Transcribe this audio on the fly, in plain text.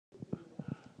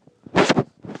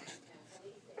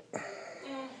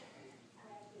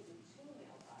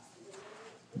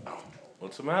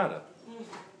What's the matter?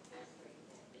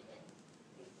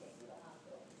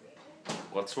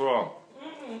 What's wrong?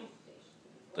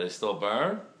 They still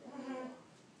burn?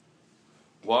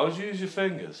 Why would you use your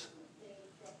fingers?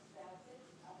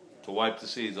 To wipe the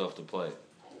seeds off the plate.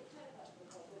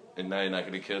 And now you're not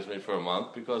going to kiss me for a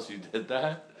month because you did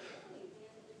that?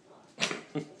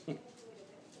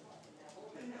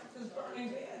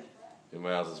 Your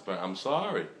mouth is burning. I'm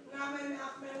sorry. Not my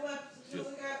mouth, my lips. It feels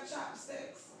like I have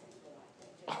chopsticks.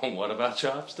 Oh, what about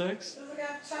chopsticks? It feels like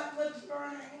I have chopped lips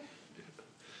burning.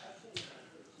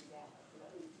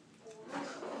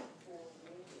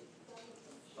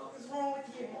 What is wrong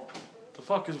with you? The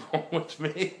fuck is wrong with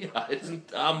me?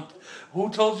 Who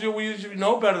told you you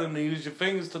know better than to use your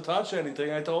fingers to touch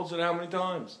anything? I told you that how many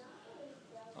times?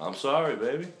 I'm sorry,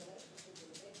 baby.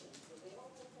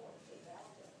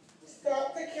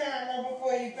 Stop the camera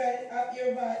before you put up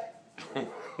your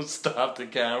butt. Stop the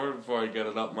camera before I get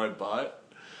it up my butt.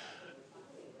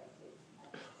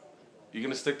 You're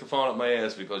gonna stick the phone up my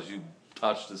ass because you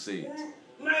touched the seeds.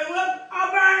 My lips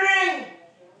are burning!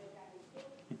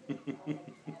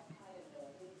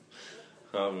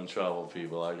 I'm in trouble,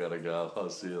 people. I gotta go. I'll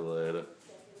see you later.